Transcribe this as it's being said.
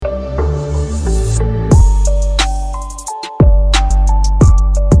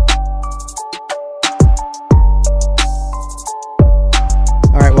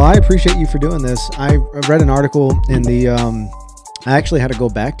appreciate you for doing this. I read an article in the, I actually had to go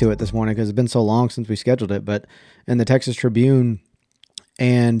back to it this morning because it's been so long since we scheduled it, but in the Texas Tribune.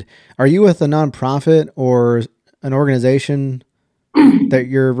 And are you with a nonprofit or an organization that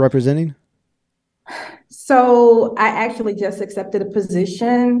you're representing? So I actually just accepted a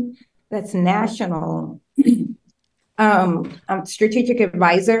position that's national. I'm strategic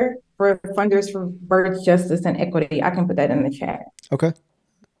advisor for Funders for Birth Justice and Equity. I can put that in the chat. Okay.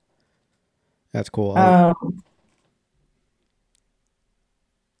 That's cool. I'll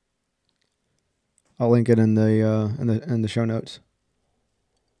link it in the show notes.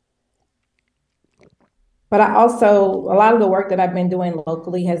 But I also, a lot of the work that I've been doing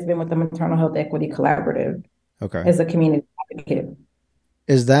locally has been with the Maternal Health Equity Collaborative as a community advocate.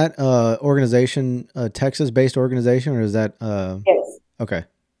 Is that organization a Texas-based organization, or is that? Yes. Okay.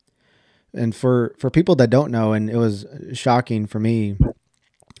 And for people that don't know, and it was shocking for me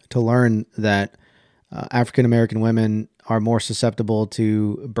to learn that African American women are more susceptible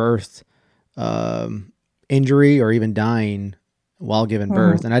to birth injury or even dying while giving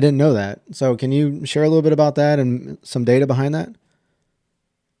birth. Mm-hmm. And I didn't know that. So can you share a little bit about that and some data behind that?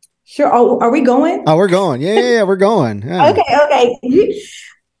 Sure. Oh, are we going? Oh, we're going. Yeah, we're going. Yeah. Okay.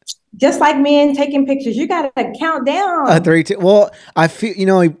 Just like men taking pictures, you got to count down. 3, 2. Well, I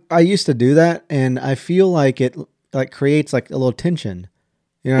feel, I used to do that, and I feel like it creates like a little tension.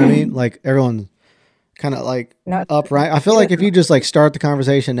 You know what I mean? Like everyone's kind of like upright. I feel like if you just like start the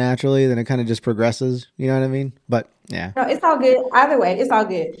conversation naturally, then it kind of just progresses. You know what I mean? But yeah. No, it's all good. Either way, it's all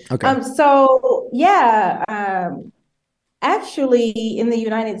good. Okay. So yeah, actually in the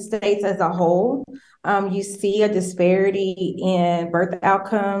United States as a whole, you see a disparity in birth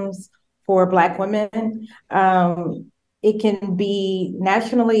outcomes for Black women. It can be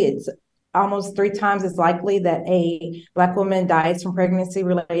nationally, it's almost 3 times as likely that a Black woman dies from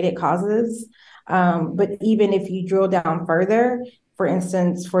pregnancy-related causes. But even if you drill down further, for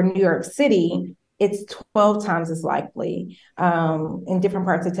instance, for New York City, it's 12 times as likely. In different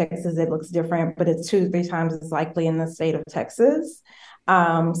parts of Texas, it looks different, but it's 2 to 3 times as likely in the state of Texas.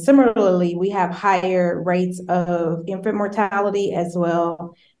 Similarly, we have higher rates of infant mortality as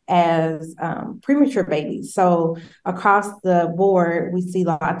well as premature babies. So across the board, we see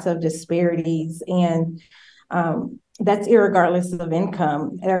lots of disparities, and that's irregardless of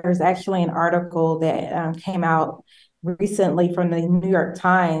income. There's actually an article that came out recently from the New York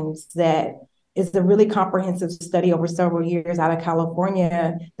Times that is a really comprehensive study over several years out of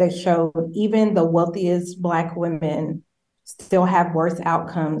California that showed even the wealthiest Black women still have worse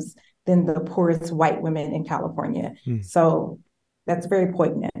outcomes than the poorest white women in California. So that's very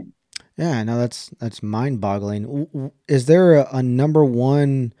poignant. Yeah, no, that's mind-boggling. Is there a number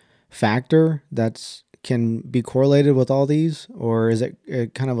one factor that's can be correlated with all these, or is it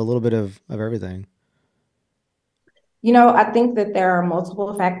kind of a little bit of everything? I think that there are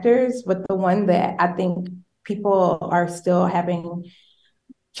multiple factors, but the one that I think people are still having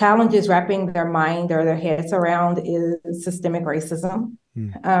challenges wrapping their mind or their heads around is systemic racism.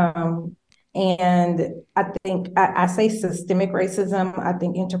 And I think I say systemic racism. I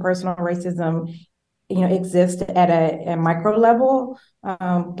think interpersonal racism, exists at a micro level.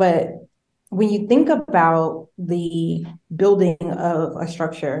 But when you think about the building of a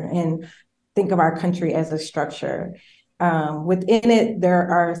structure and think of our country as a structure, within it, there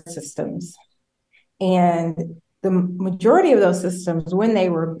are systems. And the majority of those systems, when they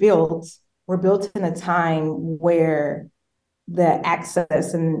were built in a time where the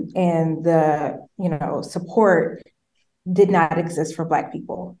access and the support did not exist for Black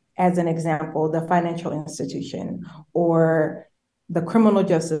people. As an example, the financial institution or the criminal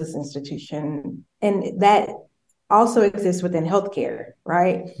justice institution, and that also exists within healthcare,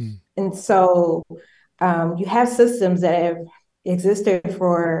 right? And so you have systems that have existed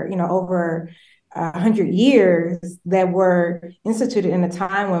for over 100 years that were instituted in a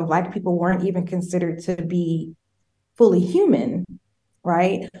time when Black people weren't even considered to be fully human,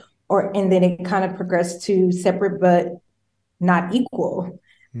 right? And then it kind of progressed to separate but not equal.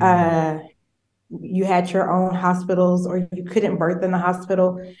 You had your own hospitals, or you couldn't birth in the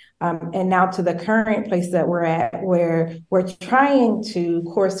hospital. And now to the current place that we're at, where we're trying to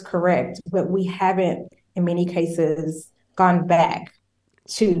course correct, but we haven't, in many cases, gone back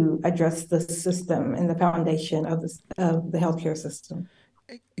to address the system and the foundation of the healthcare system.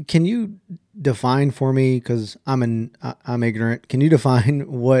 Can you define for me, because I'm ignorant, can you define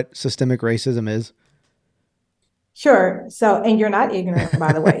what systemic racism is? Sure. So, and you're not ignorant,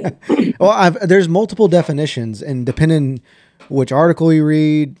 by the way. Well, there's multiple definitions, and depending which article you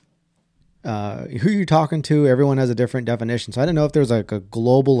read, who you're talking to, everyone has a different definition. So I didn't know if there's like a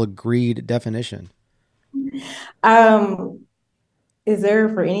global agreed definition. Um, is there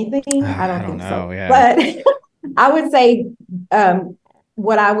for anything? I I don't don't think know. so. Yeah. But I would say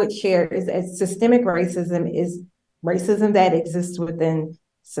what I would share is that systemic racism is racism that exists within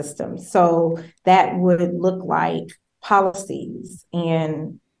systems. So that would look like policies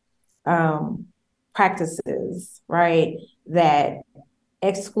and um, practices, right, that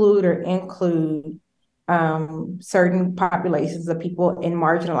exclude or include certain populations of people and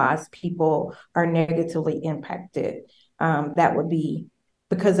marginalized people are negatively impacted. That would be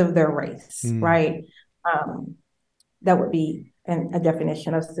because of their race, Mm. right? Um, that would be a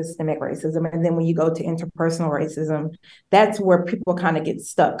definition of systemic racism. And then when you go to interpersonal racism, that's where people kind of get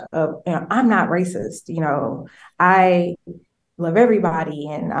stuck of, I'm not racist, I love everybody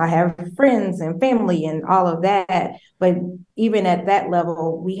and I have friends and family and all of that. But even at that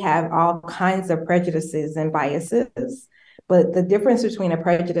level, we have all kinds of prejudices and biases. But the difference between a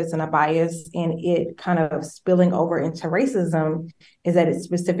prejudice and a bias and it kind of spilling over into racism is that it's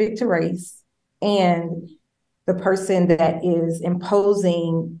specific to race and the person that is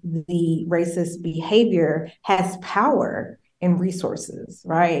imposing the racist behavior has power and resources,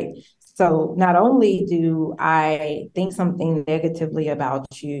 right? So not only do I think something negatively about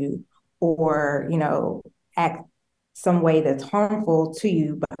you or, act some way that's harmful to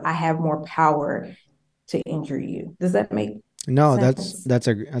you, but I have more power to injure you. Does that make No, sense? that's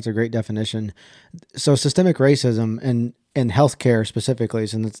a great definition. So systemic racism and healthcare specifically,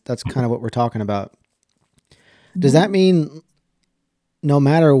 and that's kind of what we're talking about. Does that Mhm. mean no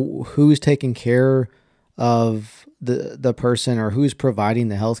matter who's taking care of the person or who's providing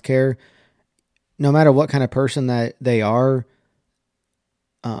the healthcare, no matter what kind of person that they are,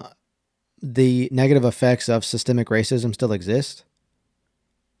 uh, the negative effects of systemic racism still exist?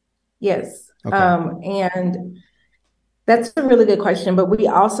 Yes. Okay. And that's a really good question, but we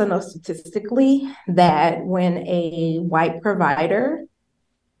also know statistically that when a white provider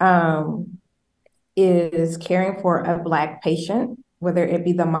um, is caring for a Black patient, whether it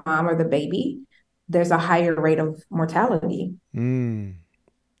be the mom or the baby, there's a higher rate of mortality. Mm.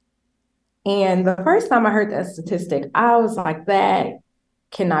 And the first time I heard that statistic, I was like, that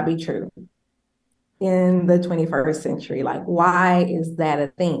cannot be true in the 21st century. Like, why is that a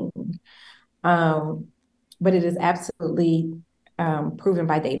thing? Um, but it is absolutely proven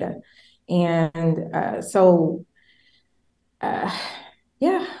by data. And uh,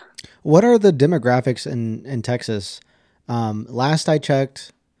 yeah. What are the demographics in Texas? Last I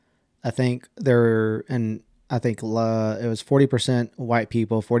checked, I think there and I think it was 40% white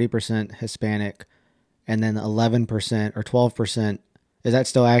people, 40% Hispanic, and then 11% or 12%. Is that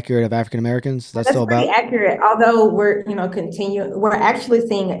still accurate of African Americans? That's That's still pretty about. accurate. Although we're actually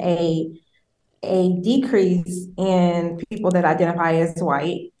seeing a decrease in people that identify as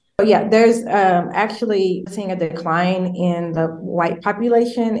white. So yeah, there's actually seeing a decline in the white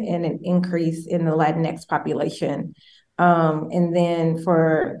population and an increase in the Latinx population. And then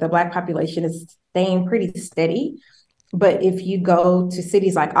for the Black population, it's staying pretty steady. But if you go to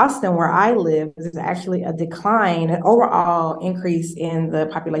cities like Austin, where I live, there's actually a decline, an overall increase in the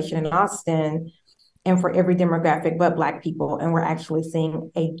population in Austin and for every demographic but Black people. And we're actually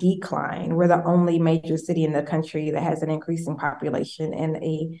seeing a decline. We're the only major city in the country that has an increasing population and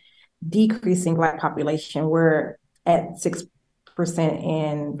a decreasing Black population. We're at 6%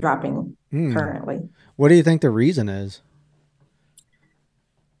 and dropping Hmm. currently. What do you think the reason is?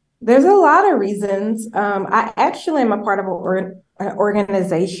 There's a lot of reasons. I actually am a part of an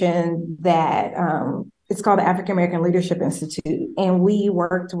organization that it's called the African American Leadership Institute. And we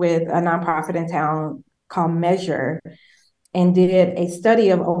worked with a nonprofit in town called Measure and did a study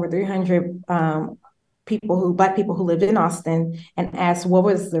of over 300 Black people who lived in Austin and asked what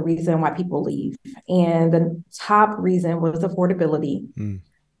was the reason why people leave. And the top reason was affordability, Hmm.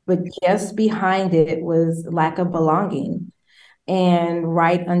 but just behind it was lack of belonging and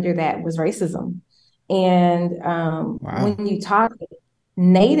right under that was racism. And Wow. when you talk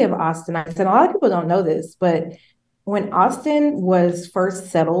native Austinites, and a lot of people don't know this, but when Austin was first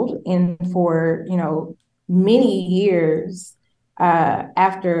settled in for, many years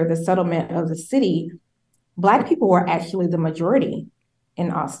after the settlement of the city, Black people were actually the majority in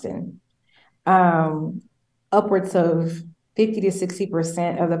Austin. Um, Upwards of 50 to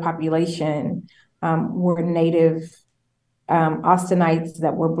 60% of the population were native Austinites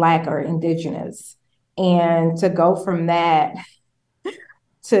that were Black or indigenous. And to go from that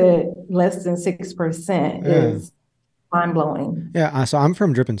to less than 6% Yeah. is mind blowing. Yeah. So I'm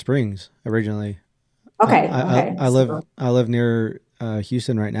from Dripping Springs originally. Okay, okay. I live near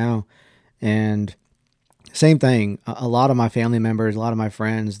Houston right now, And same thing. A lot of my family members, a lot of my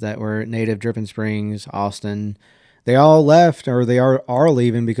friends that were native Dripping Springs, Austin, they all left or they are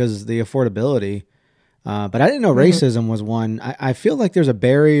leaving because of the affordability. But I didn't know Mhm. racism was one. I feel like there's a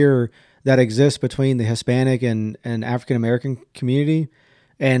barrier that exists between the Hispanic and African American community.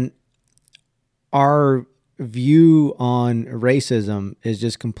 And our view on racism is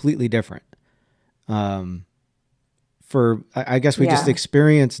just completely different. Um, I guess we just Yeah,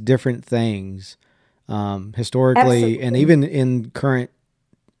 experience different things historically and absolutely. even in current,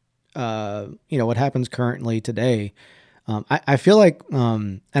 what happens currently today. I feel like,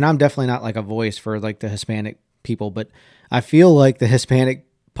 and I'm definitely not like a voice for like the Hispanic people, but I feel like the Hispanic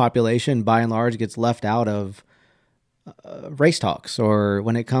population by and large gets left out of race talks or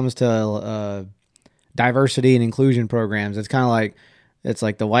when it comes to diversity and inclusion programs. It's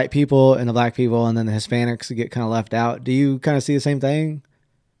like the white people and the black people, and then the Hispanics get kind of left out. Do you kind of see the same thing?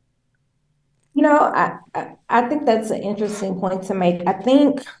 I think that's an interesting point to make. I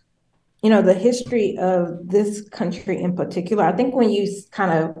think, the history of this country in particular, I think when you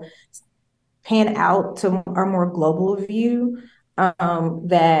kind of pan out to our more global view,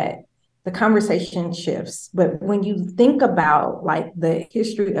 that the conversation shifts. But when you think about like the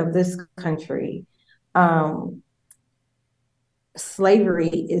history of this country, um, slavery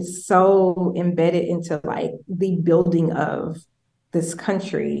is so embedded into like the building of this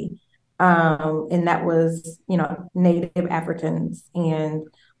country. And that was, Native Africans and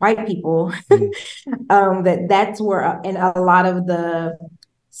white people. Mm, That's where, and a lot of the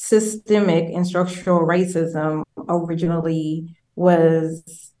systemic and structural racism originally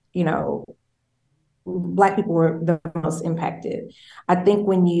was, Black people were the most impacted. I think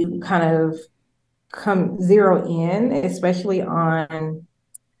when you kind of come zero in, especially on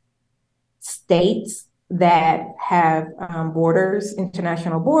states that have borders,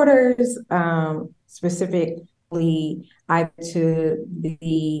 international borders, specifically either to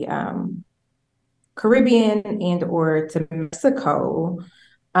the Caribbean and or to Mexico.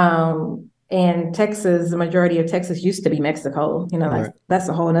 And Texas, the majority of Texas used to be Mexico. right. That's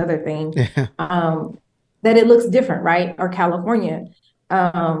a whole other thing. Yeah. That it looks different, right? Or California.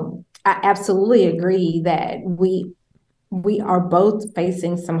 I absolutely agree that we are both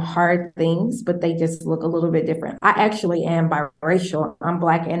facing some hard things, but they just look a little bit different. I actually am biracial. I'm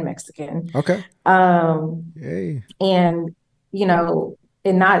Black and Mexican. Okay. Um, Yay. and, you know,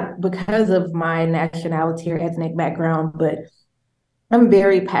 and not because of my nationality or ethnic background, but I'm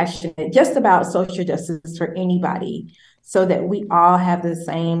very passionate just about social justice for anybody so that we all have the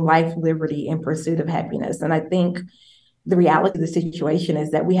same life, liberty, and pursuit of happiness. And I think the reality of the situation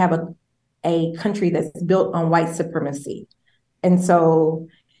is that we have a country that's built on white supremacy. And so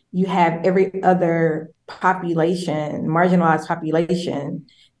you have every other population, marginalized population,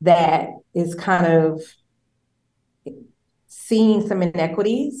 that is kind of seeing some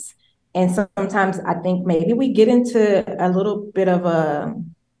inequities. And sometimes I think maybe we get into a little bit of a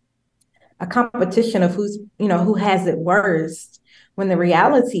competition of who has it worst. When the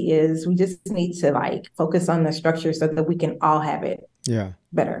reality is we just need to like focus on the structure so that we can all have it Yeah.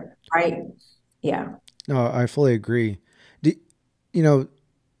 better, right? Yeah. No, I fully agree. Do, you know,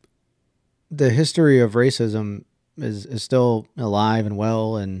 the history of racism is still alive and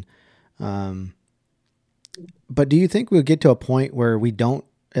well, and um, but do you think we'll get to a point where we don't,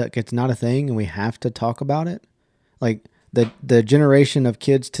 like, it's not a thing and we have to talk about it? Like the generation of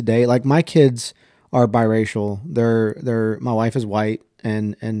kids today, like my kids are biracial. They're my wife is white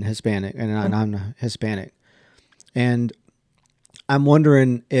and Hispanic, and I'm Hispanic, and I'm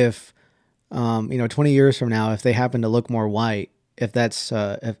wondering if 20 years from now, if they happen to look more white, if that's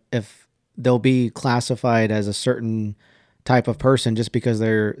if they'll be classified as a certain type of person just because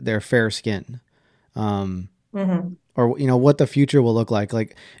they're fair skinned, Mm-hmm. or what the future will look like.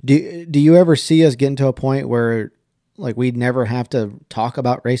 Like, do you ever see us getting to a point where like we'd never have to talk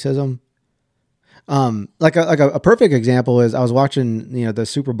about racism? Like a perfect example is I was watching the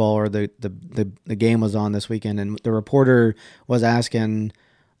Super Bowl, or the game was on this weekend, and the reporter was asking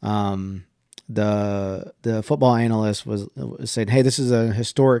the football analyst was saying, "Hey, this is a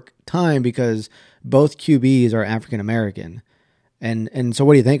historic time because both QBs are African American." And so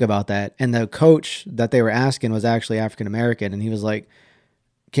what do you think about that? And the coach that they were asking was actually African American, and he was like,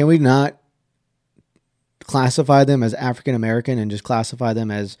 "Can we not classify them as African American and just classify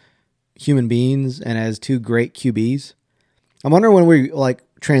them as human beings and as two great QBs?" I'm wondering when we like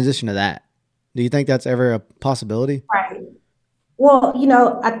transition to that. Do you think that's ever a possibility? Right. Well,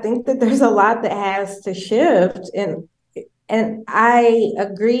 I think that there's a lot that has to shift, and I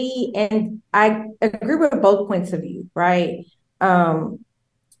agree with both points of view, right? Um,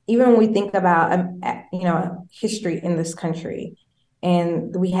 even when we think about history in this country,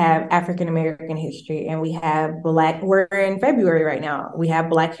 and we have African American history, and we have Black. We're in February right now. We have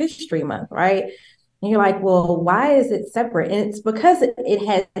Black History Month, right? And you're like, well, why is it separate? And it's because it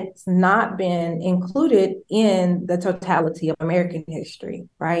has not been included in the totality of American history,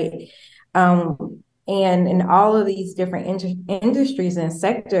 right? And in all of these different industries and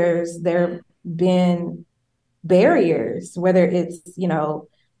sectors, there have been barriers, whether it's,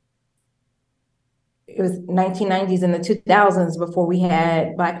 it was 1990s and the 2000s before we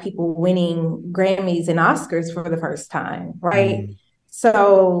had Black people winning Grammys and Oscars for the first time, right? Mm,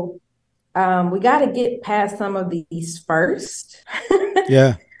 So we got to get past some of these first.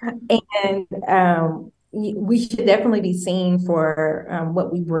 yeah. And we should definitely be seen for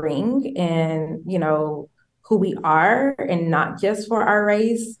what we bring and, who we are, and not just for our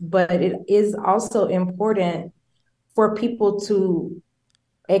race. But it is also important for people to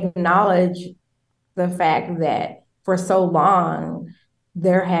acknowledge the fact that for so long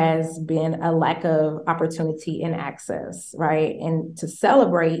there has been a lack of opportunity and access, right? And to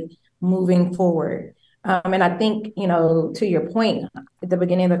celebrate moving forward. And I think, to your point at the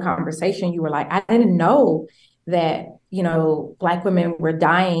beginning of the conversation, you were like, I didn't know that, Black women were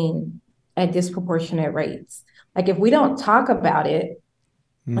dying at disproportionate rates. Like, if we don't talk about it,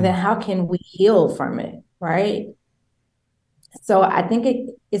 then Mm, how can we heal from it, right? So I think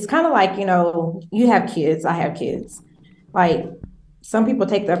it's kind of like, you have kids, I have kids. Like, some people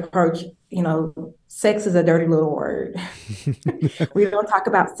take the approach, sex is a dirty little word. We don't talk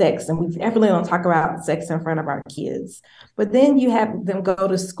about sex, and we definitely don't talk about sex in front of our kids. But then you have them go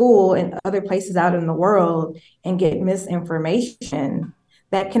to school and other places out in the world and get misinformation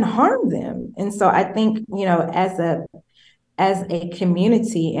that can harm them. And so I think, as a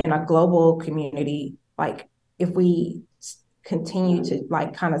community and a global community, like, if we continue to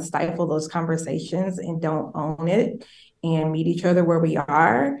like kind of stifle those conversations and don't own it and meet each other where we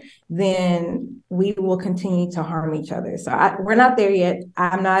are, then we will continue to harm each other. So we're not there yet.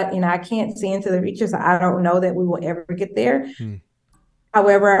 I'm not, I can't see into the future, so I don't know that we will ever get there. mm.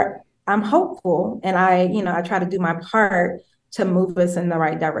 However, I'm hopeful, and I try to do my part to move us in the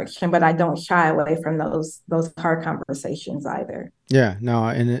right direction, but I don't shy away from those hard conversations either. Yeah, no,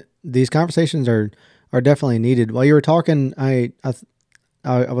 and these conversations are definitely needed. While you were talking, I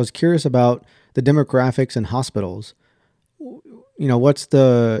was curious about the demographics in hospitals. What's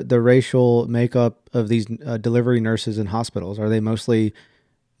the racial makeup of these delivery nurses in hospitals? Are they mostly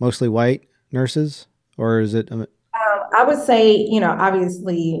white nurses, or is it? I would say,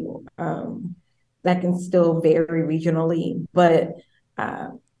 obviously, that can still vary regionally, but uh,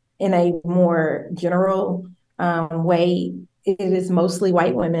 in a more general way, it is mostly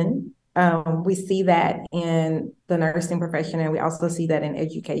white women. We see that in the nursing profession, and we also see that in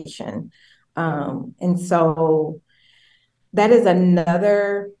education. And so that is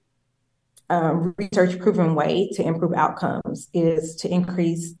another research proven way to improve outcomes, is to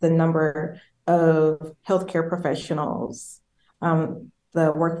increase the number of healthcare professionals,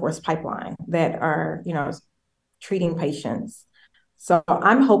 the workforce pipeline that are, treating patients. So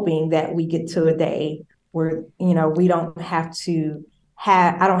I'm hoping that we get to a day where, we don't have to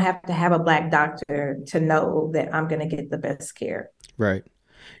I don't have to have a Black doctor to know that I'm going to get the best care. Right.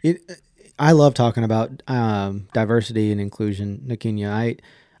 It, I love talking about diversity and inclusion, Nakeenya.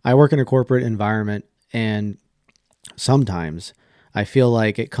 I work in a corporate environment, and sometimes I feel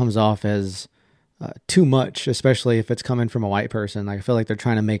like it comes off as too much, especially if it's coming from a white person. Like, I feel like they're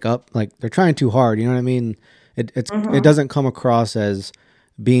trying to make up, like they're trying too hard. You know what I mean? It Mm-hmm. doesn't come across as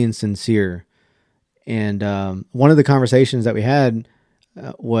being sincere. And one of the conversations that we had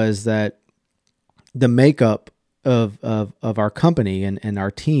was that the makeup of our company and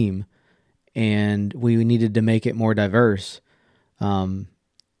our team, and we needed to make it more diverse. Um,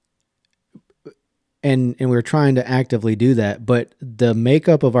 and we were trying to actively do that, but the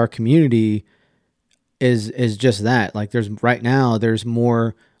makeup of our community is just that. Like, there's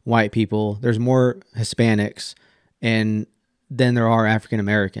more white people, there's more Hispanics, and then there are African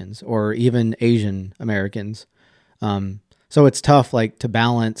Americans or even Asian Americans. So it's tough, like, to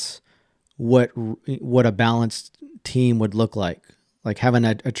balance what a balanced team would look like having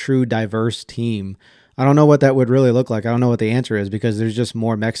a true diverse team. I don't know what that would really look like. I don't know what the answer is, because there's just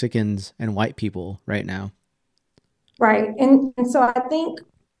more Mexicans and white people right now. Right. And so I think,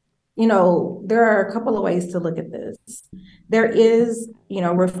 there are a couple of ways to look at this. There is,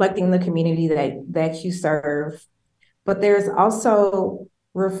 reflecting the community that you serve, but there's also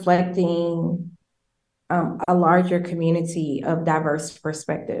reflecting a larger community of diverse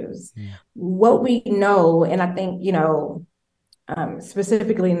perspectives. Mm. What we know, and I think,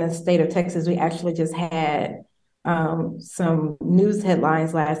 specifically in the state of Texas, we actually just had some news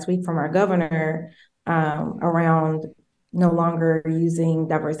headlines last week from our governor around no longer using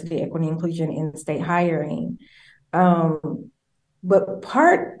diversity, equity, inclusion in state hiring. Um, but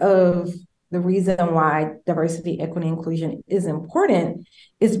part of the reason why diversity, equity, inclusion is important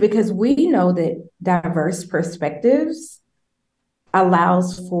is because we know that diverse perspectives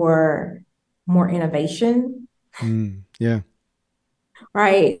allows for more innovation, Yeah.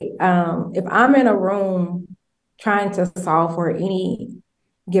 right? If I'm in a room trying to solve for any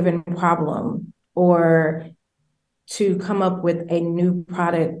given problem or to come up with a new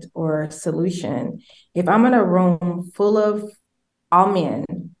product or solution, if I'm in a room full of all men,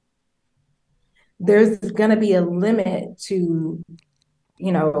 there's going to be a limit to,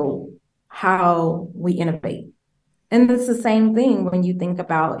 you know, how we innovate. And it's the same thing when you think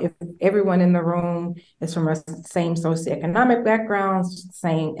about if everyone in the room is from a same socioeconomic background,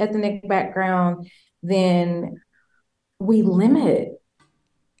 same ethnic background, then we limit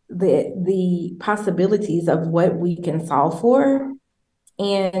the possibilities of what we can solve for.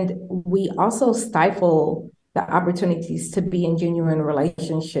 And we also stifle the opportunities to be in genuine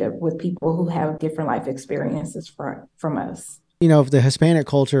relationship with people who have different life experiences from us. If the Hispanic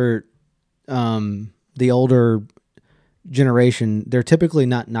culture, the older generation, they're typically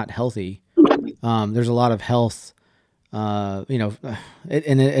not healthy. There's a lot of health,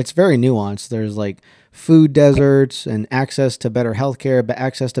 it's very nuanced. There's like food deserts and access to better healthcare, but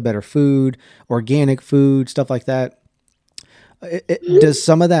access to better food, organic food, stuff like that. Does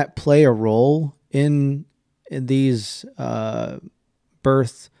some of that play a role in these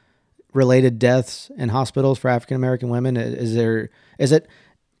birth related deaths in hospitals for African American women? Is it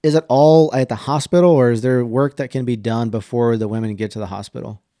is it all at the hospital, or is there work that can be done before the women get to the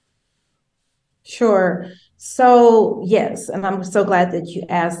hospital? Sure. So yes, and I'm so glad that you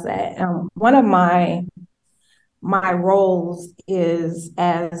asked that. One of my roles is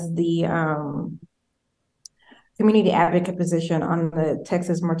as the community advocate position on the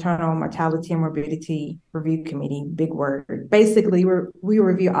Texas Maternal Mortality and Morbidity Review Committee. Big word. Basically, we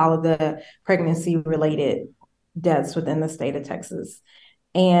review all of the pregnancy related deaths within the state of Texas,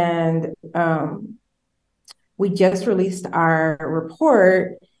 and we just released our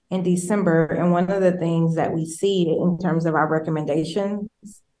report in December. And one of the things that we see in terms of our recommendations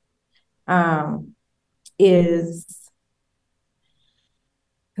um, is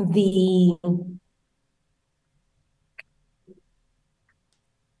the,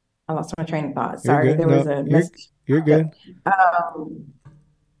 I lost my train of thought. You're Sorry, good. there was No, a you're message. you're good. Um,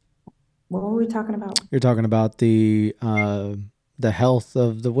 what were we talking about? You're talking about the health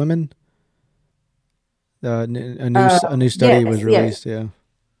of the women. A new study was Yes, yes. released. Yeah.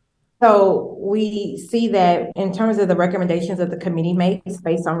 So we see that in terms of the recommendations that the committee makes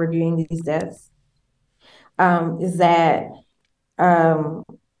based on reviewing these deaths, is that um,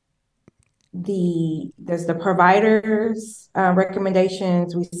 there's the providers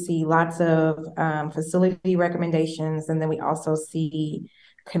recommendations. We see lots of facility recommendations, and then we also see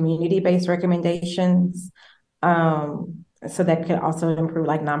community-based recommendations. So that could also improve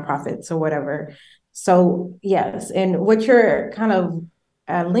like nonprofits or whatever. So yes, and what you're kind of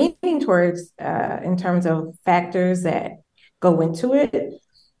leaning towards in terms of factors that go into it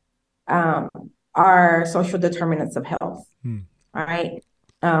um, are social determinants of health, Hmm. right?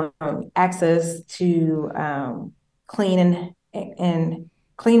 Access to clean and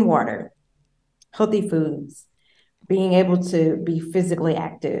clean water, healthy foods, being able to be physically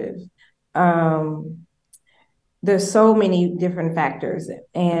active. Um, there's so many different factors,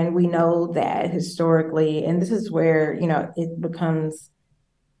 and we know that historically, and this is where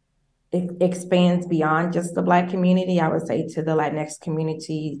it expands beyond just the Black community. I would say to the Latinx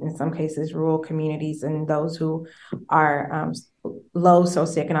community, in some cases, rural communities, and those who are low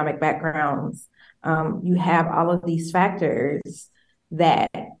socioeconomic backgrounds. You have all of these factors that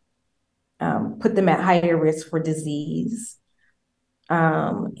put them at higher risk for disease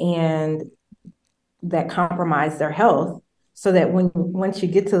and that compromise their health. So that once you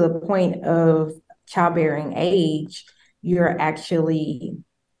get to the point of childbearing age, you're actually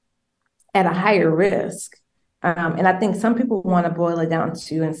at a higher risk. And I think some people want to boil it down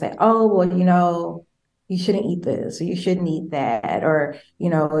to and say, oh, well, you shouldn't eat this or you shouldn't eat that, or,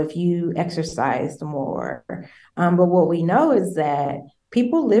 if you exercised more. But what we know is that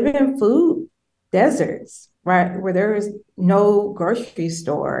people live in food deserts, right? Where there is no grocery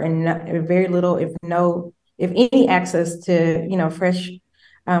store and very little, if any access to, fresh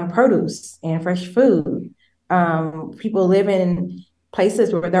produce and fresh food. People live in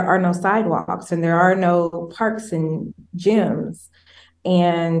places where there are no sidewalks and there are no parks and gyms.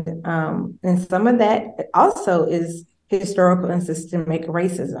 And some of that also is historical and systemic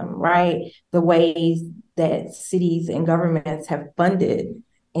racism, right? The ways that cities and governments have funded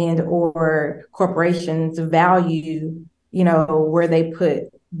and or corporations value, where they put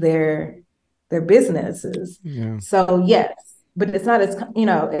their businesses. Yeah. So yes, but it's not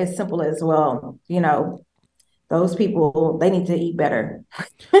as simple as, well, those people, they need to eat better.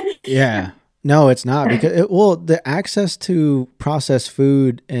 Yeah. No, it's not because well, the access to processed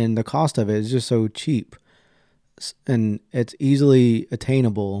food and the cost of it is just so cheap and it's easily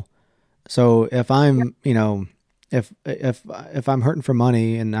attainable. So if I'm, if I'm hurting for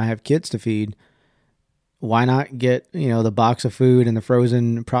money and I have kids to feed, why not get, the box of food and the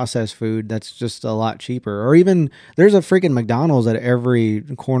frozen processed food that's just a lot cheaper? Or even there's a freaking McDonald's at every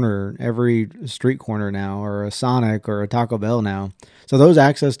corner, every street corner now, or a Sonic or a Taco Bell now. So those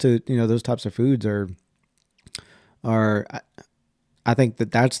access to, those types of foods are I think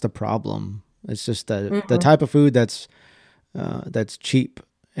that's the problem. It's just the Mhm. type of food that's cheap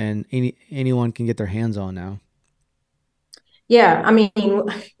and anyone can get their hands on now. Yeah, I mean,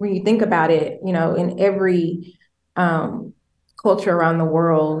 when you think about it, in every um, culture around the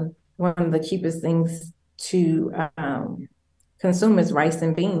world, one of the cheapest things to consume is rice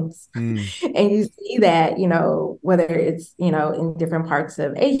and beans. Mm. And you see that, whether it's, in different parts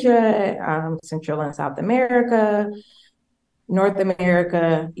of Asia, Central and South America, North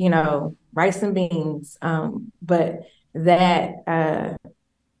America, rice and beans. But that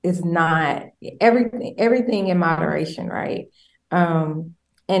is not everything in moderation, right? Um,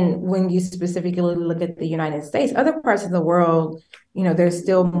 and when you specifically look at the United States, other parts of the world, there's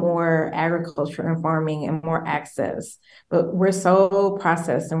still more agriculture and farming and more access, but we're so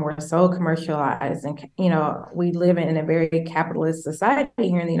processed and we're so commercialized, and we live in a very capitalist society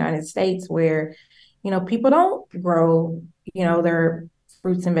here in the United States where people don't grow their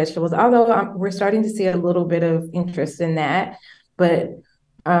fruits and vegetables, although we're starting to see a little bit of interest in that. But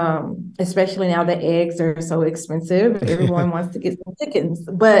especially now that eggs are so expensive, everyone wants to get some chickens.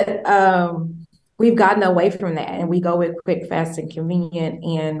 But we've gotten away from that, and we go with quick, fast, and convenient,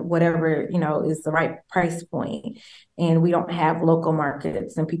 and whatever is the right price point. And we don't have local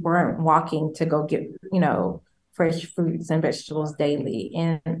markets, and people aren't walking to go get fresh fruits and vegetables daily,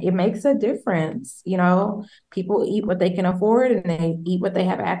 and it makes a difference. People eat what they can afford, and they eat what they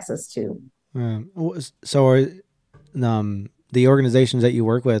have access to. So are the organizations that you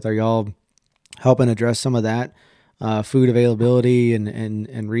work with, are y'all helping address some of that food availability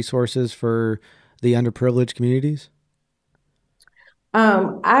and resources for the underprivileged communities?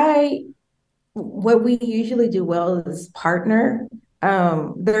 I What we usually do well is partner.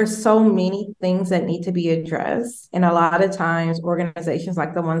 There's so many things that need to be addressed, and a lot of times organizations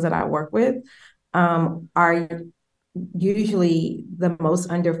like the ones that I work with are usually the most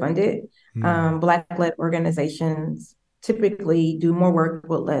underfunded. Mm. Black-led organizations typically do more work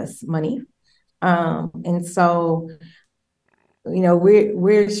with less money. And so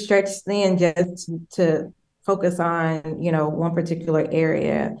we're stretched thin just to focus on one particular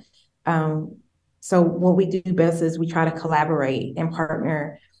area. um, so what we do best is we try to collaborate and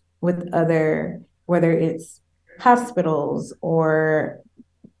partner with other, whether it's hospitals or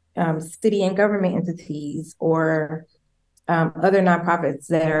city and government entities, or other nonprofits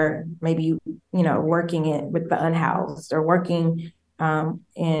that are maybe working with the unhoused, or working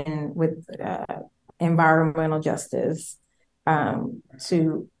in with environmental justice,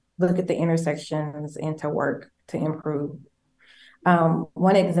 to look at the intersections and to work to improve.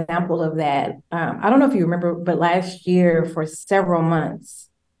 One example of that, I don't know if you remember, but last year for several months,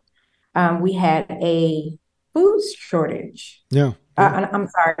 we had a food shortage. Yeah. Yeah. I'm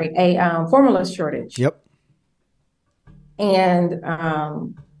sorry, a formula shortage. Yep. And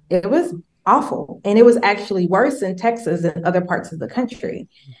it was awful. And it was actually worse in Texas than other parts of the country.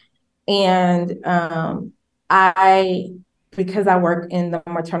 And I, because I work in the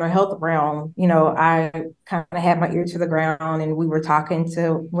maternal health realm, I kind of had my ear to the ground, and we were talking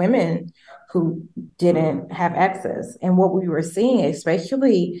to women who didn't have access. And what we were seeing,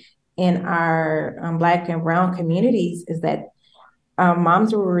 especially in our Black and Brown communities, is that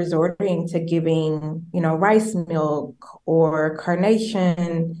moms were resorting to giving, rice milk or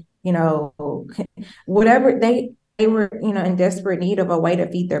carnation, whatever they were, in desperate need of a way to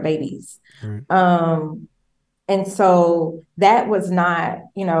feed their babies. Right. And so that was not,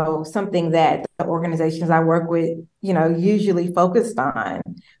 something that the organizations I work with, usually focused on.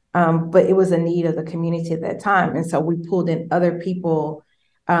 But it was a need of the community at that time. And so we pulled in other people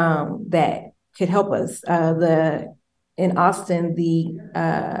that could help us. The in Austin,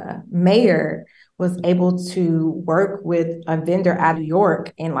 the mayor was able to work with a vendor out of New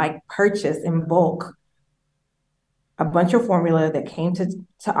York and like purchase in bulk a bunch of formula that came to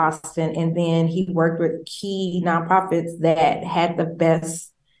Austin. And then he worked with key nonprofits that had the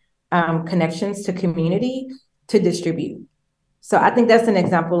best connections to community to distribute. So I think that's an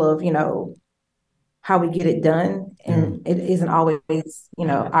example of, how we get it done. Yeah. And it isn't always,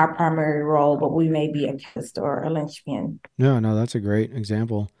 our primary role, but we may be a catalyst or a linchpin. No, no, that's a great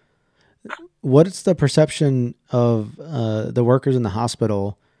example. What's the perception of the workers in the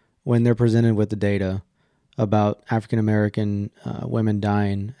hospital when they're presented with the data about African American women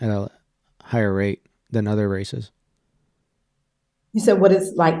dying at a higher rate than other races? You said what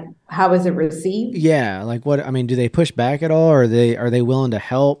is like, how is it received? Yeah, like what? I mean, do they push back at all? Or are they willing to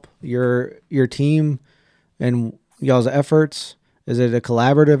help your team and y'all's efforts? Is it a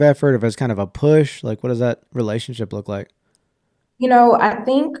collaborative effort? If it's kind of a push, like what does that relationship look like? I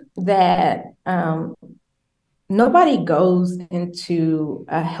think that nobody goes into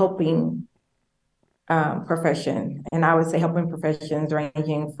a helping profession. And I would say helping professions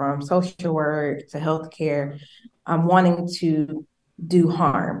ranging from social work to healthcare, wanting to do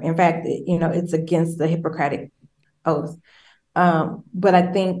harm. In fact, it's against the Hippocratic oath. But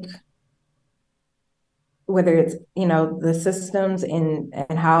I think whether it's, the systems and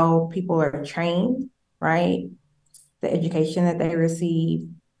how people are trained, right? The education that they receive,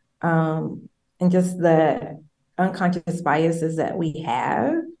 and just the unconscious biases that we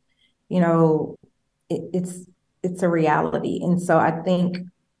have, you know, it's a reality. And so I think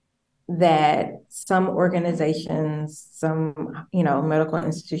that some organizations, some, medical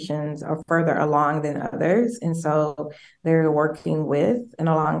institutions are further along than others. And so they're working with and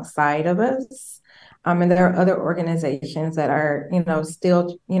alongside of us. And there are other organizations that are,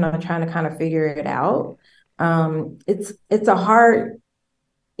 still, trying to kind of figure it out. It's a hard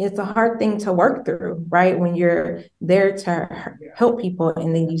thing to work through, right? When you're there to help people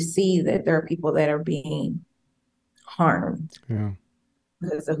and then you see that there are people that are being harmed Yeah.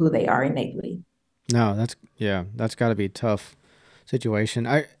 because of who they are innately. No, that's got to be a tough situation.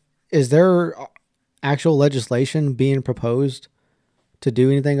 I Is there actual legislation being proposed to do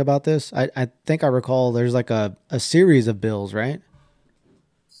anything about this? I think I recall there's like a series of bills, right?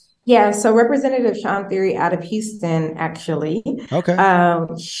 Yeah, so Representative Sean Theory out of Houston, actually, Okay.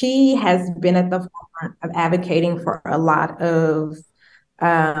 she has been at the forefront of advocating for a lot of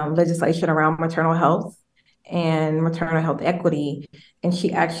legislation around maternal health and maternal health equity. And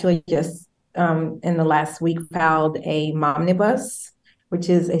she actually just, in the last week, filed a Momnibus, which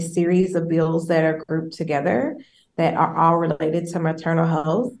is a series of bills that are grouped together that are all related to maternal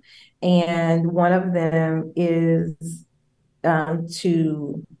health. And one of them is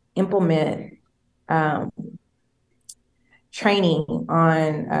to implement um, training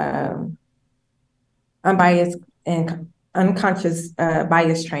on unbiased and unconscious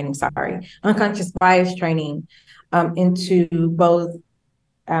bias training, unconscious bias training into both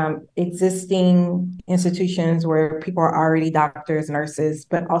existing institutions where people are already doctors, nurses,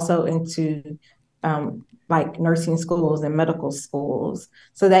 but also into like nursing schools and medical schools.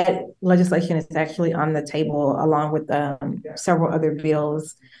 So that legislation is actually on the table along with several other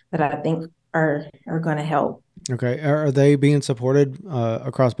bills that I think are going to help. Okay. Are they being supported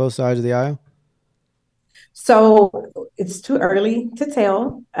across both sides of the aisle? So it's too early to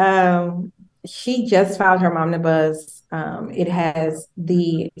tell. She just filed her omnibus. It has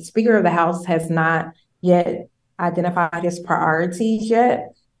the Speaker of the House has not yet identified his priorities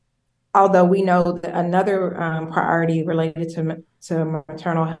yet. Although we know that another priority related to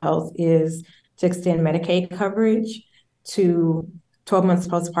maternal health is to extend Medicaid coverage to 12 months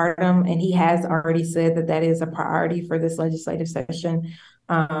postpartum, and he has already said that that is a priority for this legislative session,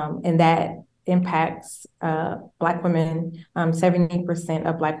 and that impacts Black women. 70%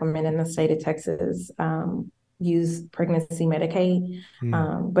 of Black women in the state of Texas use pregnancy Medicaid,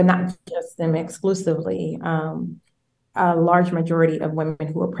 Hmm. but not just them exclusively. A large majority of women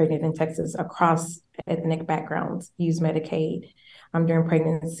who are pregnant in Texas across ethnic backgrounds use Medicaid during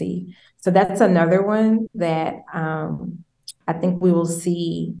pregnancy. So that's another one that I think we will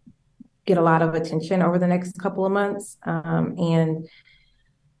see get a lot of attention over the next couple of months. And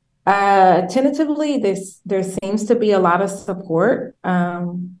tentatively, there seems to be a lot of support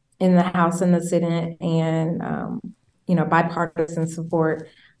in the House and the Senate, and bipartisan support.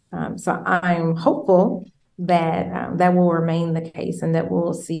 So I'm hopeful that that will remain the case, and that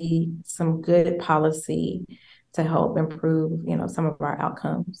we'll see some good policy to help improve, some of our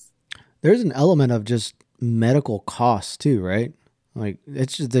outcomes. There's an element of just medical costs too, right? Like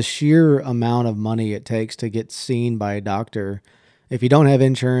it's just the sheer amount of money it takes to get seen by a doctor. If you don't have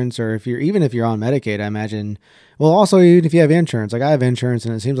insurance, or if you're even if you're on Medicaid, I imagine. Well, also even if you have insurance, like I have insurance,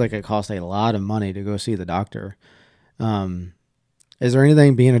 and it seems like it costs a lot of money to go see the doctor. Um, is there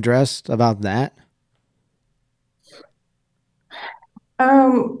anything being addressed about that?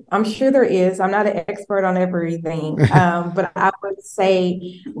 I'm sure there is. I'm not an expert on everything, but I would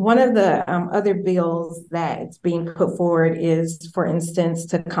say one of the other bills that's being put forward is, for instance,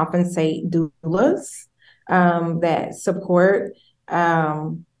 to compensate doulas that support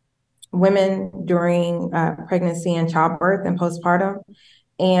um, women during pregnancy and childbirth and postpartum.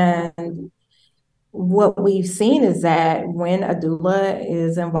 And what we've seen is that when a doula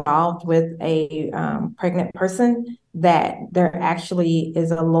is involved with a pregnant person, that there actually is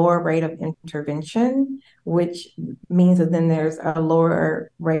a lower rate of intervention, which means that then there's a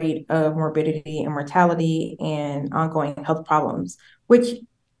lower rate of morbidity and mortality and ongoing health problems, which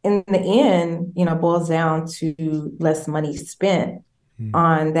in the end, boils down to less money spent Hmm.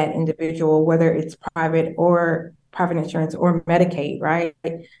 on that individual, whether it's private insurance or Medicaid, right?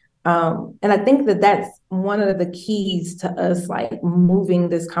 And I think that that's one of the keys to us like moving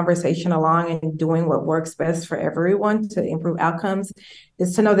this conversation along and doing what works best for everyone to improve outcomes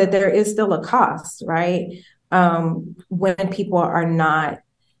is to know that there is still a cost, right? When people are not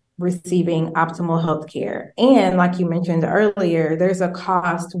receiving optimal health care. And like you mentioned earlier, there's a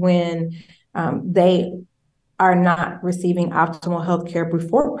cost when they are not receiving optimal health care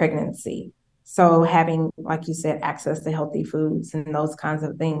before pregnancy. So having, like you said, access to healthy foods and those kinds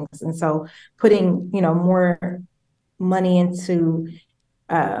of things. And so putting, more money into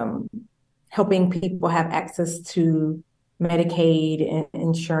um, helping people have access to Medicaid and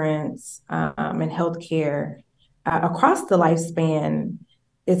insurance and healthcare across the lifespan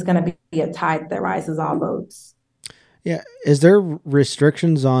is going to be a tide that rises all boats. Yeah, is there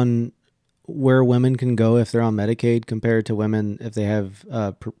restrictions on where women can go if they're on Medicaid compared to women if they have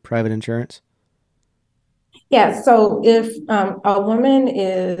private insurance? Yeah, so if a woman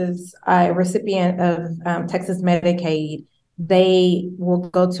is a recipient of Texas Medicaid, they will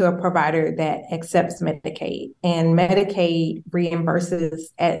go to a provider that accepts Medicaid, and Medicaid reimburses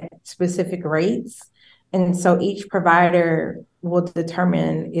at specific rates. And so each provider will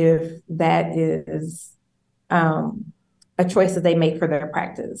determine if that is um, a choice that they make for their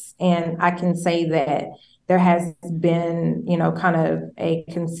practice. And I can say that there has been, kind of a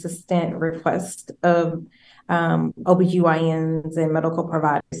consistent request of OBGYNs and medical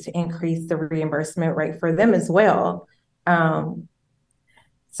providers to increase the reimbursement rate for them as well, um,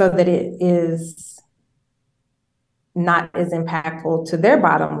 so that it is not as impactful to their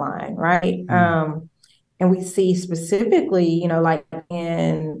bottom line, right? Hmm. And we see specifically, like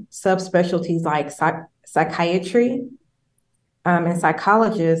in subspecialties like psychiatry, and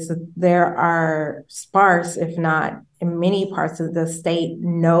psychologists, there are sparse, if not in many parts of the state,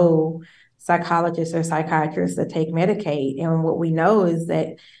 no psychologists or psychiatrists that take Medicaid. And what we know is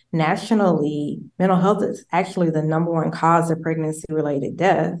that nationally, mental health is actually the number one cause of pregnancy related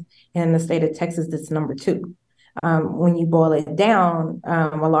death. And in the state of Texas, it's number two. When you boil it down,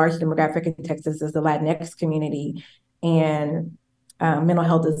 a large demographic in Texas is the Latinx community. And mental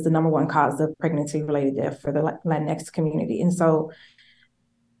health is the number one cause of pregnancy related death for the Latinx community. And so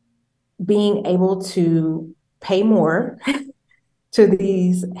being able to pay more to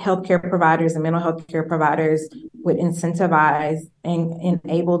these healthcare providers and mental health care providers would incentivize and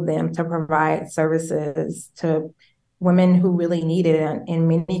enable them to provide services to women who really need it, and in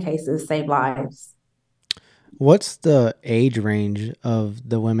many cases save lives. What's the age range of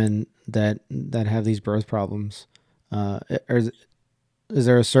the women that have these birth problems? Or is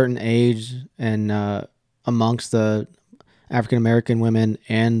there a certain age and amongst the African American women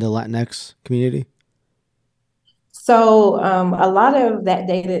and the Latinx community? So a lot of that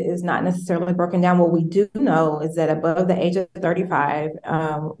data is not necessarily broken down. What we do know is that above the age of 35,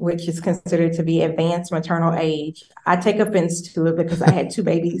 which is considered to be advanced maternal age, I take offense to it because I had two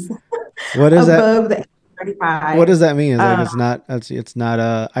babies What is that? above the age of What 35. does that mean? Is like Um, it's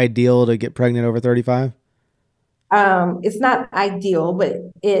not ideal to get pregnant over 35? it's not ideal, but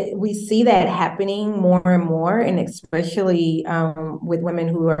we see that happening more and more, and especially with women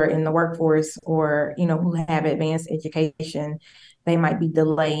who are in the workforce or who have advanced education, they might be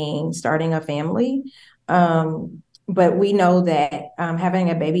delaying starting a family. But we know that having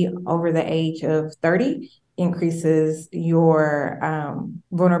a baby over the age of 30 increases your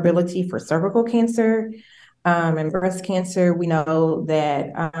vulnerability for cervical cancer, and breast cancer. We know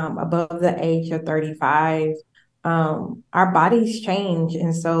that above the age of 35, our bodies change.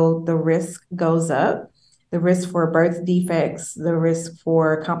 And so the risk goes up. the risk for birth defects, the risk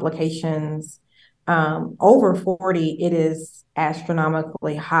for complications, over 40, it is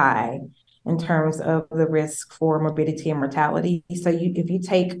astronomically high in terms of the risk for morbidity and mortality. So if you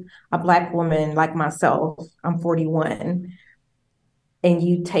take a Black woman like myself, I'm 41, and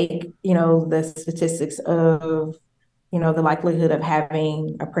you take, the statistics of, the likelihood of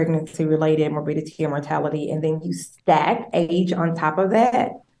having a pregnancy related morbidity and mortality, and then you stack age on top of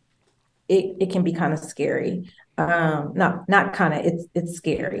that, it can be kind of scary. Not kind of, it's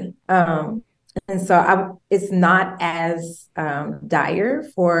scary. And so it's not as dire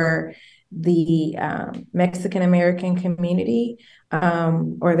for the Mexican American community,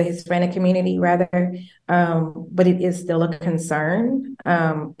 or the Hispanic community rather, but it is still a concern.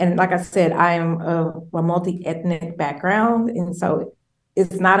 And like I said, I am a multi-ethnic background, and so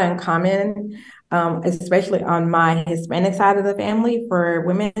it's not uncommon, especially on my Hispanic side of the family, for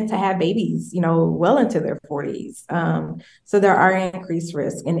women to have babies, well into their 40s. So there are increased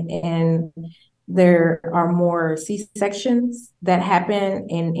risks, and there are more C-sections that happen.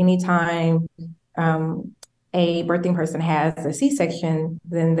 And anytime a birthing person has a C-section,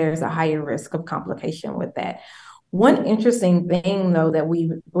 then there's a higher risk of complication with that. One interesting thing, though,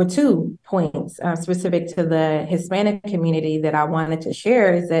 or 2 points specific to the Hispanic community that I wanted to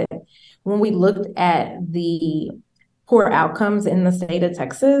share, is that when we looked at the poor outcomes in the state of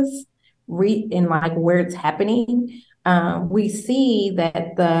Texas, in like where it's happening, we see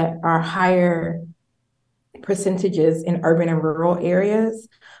that there are higher percentages in urban and rural areas,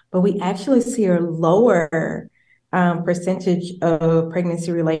 but we actually see a lower percentage of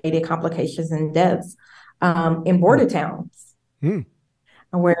pregnancy-related complications and deaths in border towns,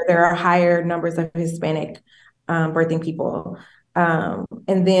 where there are higher numbers of Hispanic birthing people.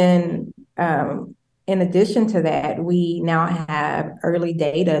 And then in addition to that, we now have early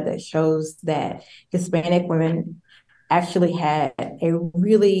data that shows that Hispanic women actually had a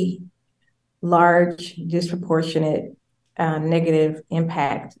really large, disproportionate negative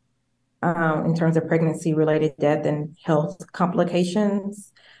impact in terms of pregnancy-related death and health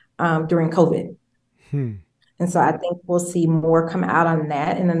complications during COVID. And so I think we'll see more come out on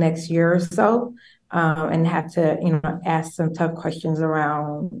that in the next year or so, and have to, ask some tough questions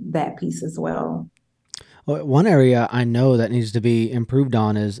around that piece as well. Well, one area I know that needs to be improved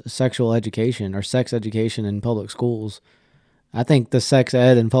on is sexual education or sex education in public schools. I think the sex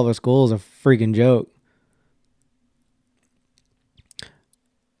ed in public schools is a freaking joke.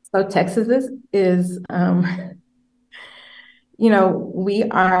 So Texas is we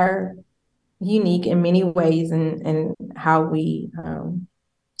are unique in many ways in how we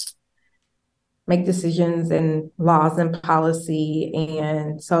make decisions and laws and policy.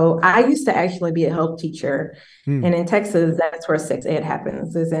 And so I used to actually be a health teacher. And in Texas, that's where sex ed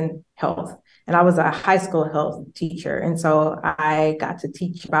happens, is in health. And I was a high school health teacher. And so I got to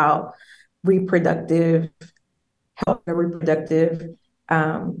teach about reproductive health, the reproductive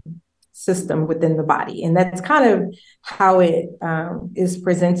system within the body. And that's kind of how it is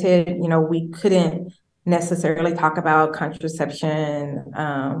presented. We couldn't necessarily talk about contraception.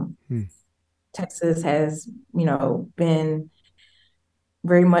 Texas has, been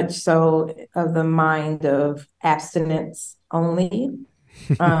very much so of the mind of abstinence only.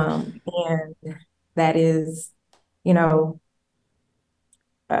 And that is,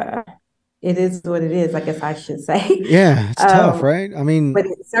 it is what it is, I guess I should say. Yeah, it's tough, right? I mean, but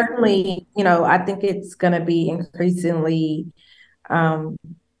it certainly, I think it's going to be increasingly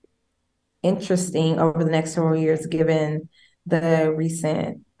interesting over the next several years, given the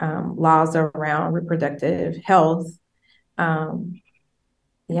recent laws around reproductive health.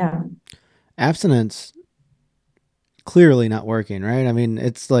 Yeah. Abstinence clearly not working, right? I mean,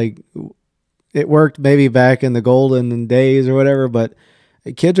 it's like it worked maybe back in the golden days or whatever, but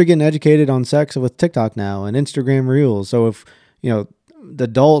kids are getting educated on sex with TikTok now and Instagram Reels. So if, the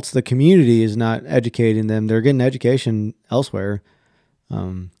adults, the community is not educating them, they're getting education elsewhere.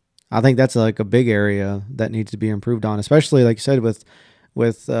 I think that's like a big area that needs to be improved on, especially like you said with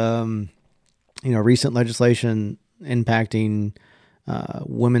recent legislation impacting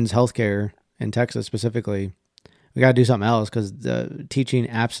women's healthcare in Texas specifically. We got to do something else because the teaching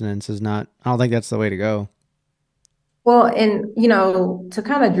abstinence is not. I don't think that's the way to go. Well, and to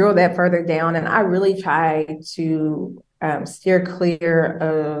kind of drill that further down, and I really try to steer clear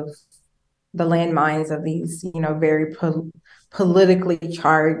of the landmines of these, very politically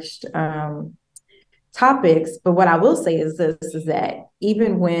charged topics. But what I will say is this: is that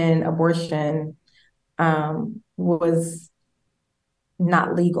even when abortion was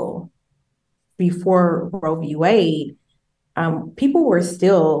not legal before Roe v. Wade, people were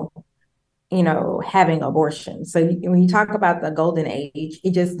still having abortion. So when you talk about the golden age,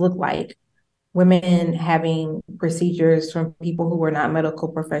 it just looked like women having procedures from people who were not medical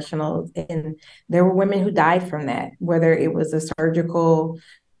professionals. And there were women who died from that, whether it was a surgical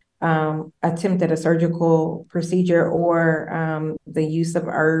attempt at a surgical procedure or the use of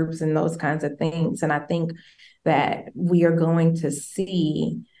herbs and those kinds of things. And I think that we are going to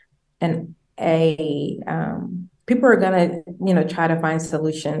see an a people are going to try to find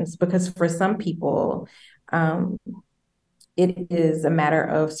solutions, because for some people um, it is a matter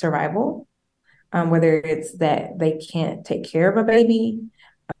of survival, whether it's that they can't take care of a baby,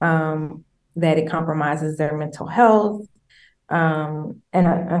 um, that it compromises their mental health, and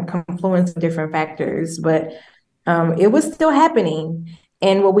a confluence of different factors. But it was still happening.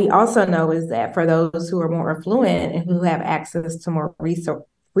 And what we also know is that for those who are more affluent and who have access to more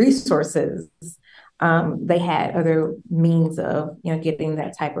resources, they had other means of getting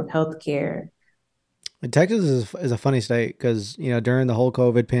that type of health care. And Texas is a funny state because, during the whole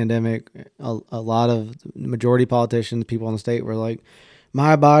COVID pandemic, a lot of majority politicians, people in the state were like,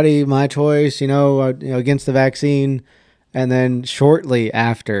 my body, my choice, against the vaccine. And then shortly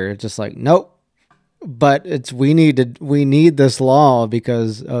after, just like, nope. But we need this law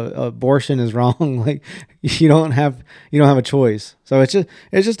because abortion is wrong. Like you don't have a choice. So it's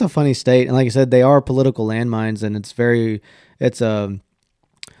just a funny state. And like I said, they are political landmines, and it's a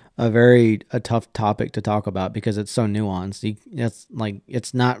tough topic to talk about because it's so nuanced.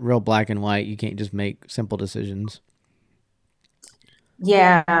 It's not real black and white. You can't just make simple decisions.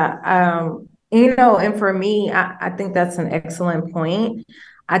 Yeah, and for me, I think that's an excellent point.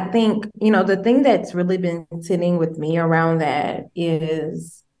 I think, the thing that's really been sitting with me around that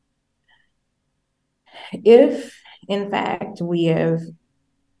is, if in fact we have,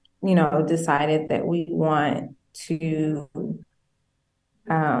 decided that we want to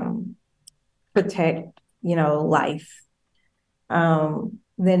um, protect, life,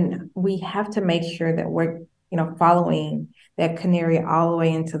 then we have to make sure that we're, following that canary all the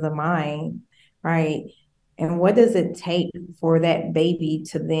way into the mind, right? And what does it take for that baby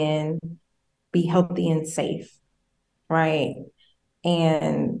to then be healthy and safe, right?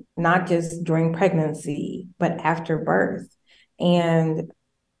 And not just during pregnancy, but after birth. And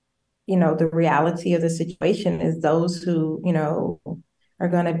the reality of the situation is those who, are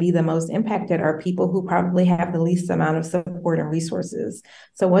going to be the most impacted are people who probably have the least amount of support and resources.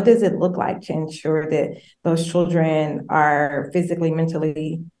 So, what does it look like to ensure that those children are physically,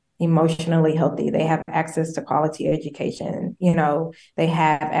 mentally, emotionally healthy? They have access to quality education, they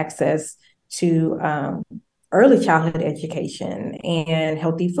have access to early childhood education and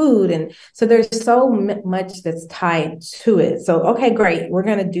healthy food. And so there's so much that's tied to it. So, okay, great. We're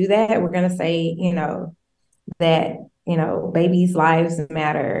going to do that. We're going to say, that, babies' lives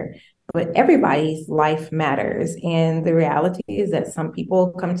matter, but everybody's life matters. And the reality is that some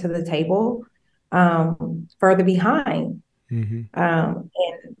people come to the table further behind. Mm-hmm. And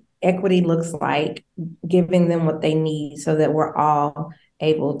equity looks like giving them what they need so that we're all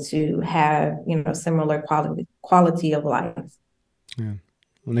able to have, similar quality of life. Yeah.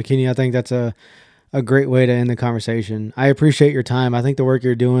 Well, Nakeenya, I think that's a great way to end the conversation. I appreciate your time. I think the work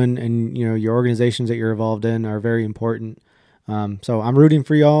you're doing and your organizations that you're involved in are very important. So I'm rooting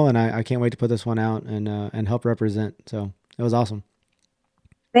for y'all, and I can't wait to put this one out and help represent. So it was awesome.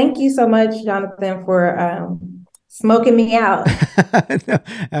 Thank you so much, Jonathan, for smoking me out. No,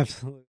 absolutely.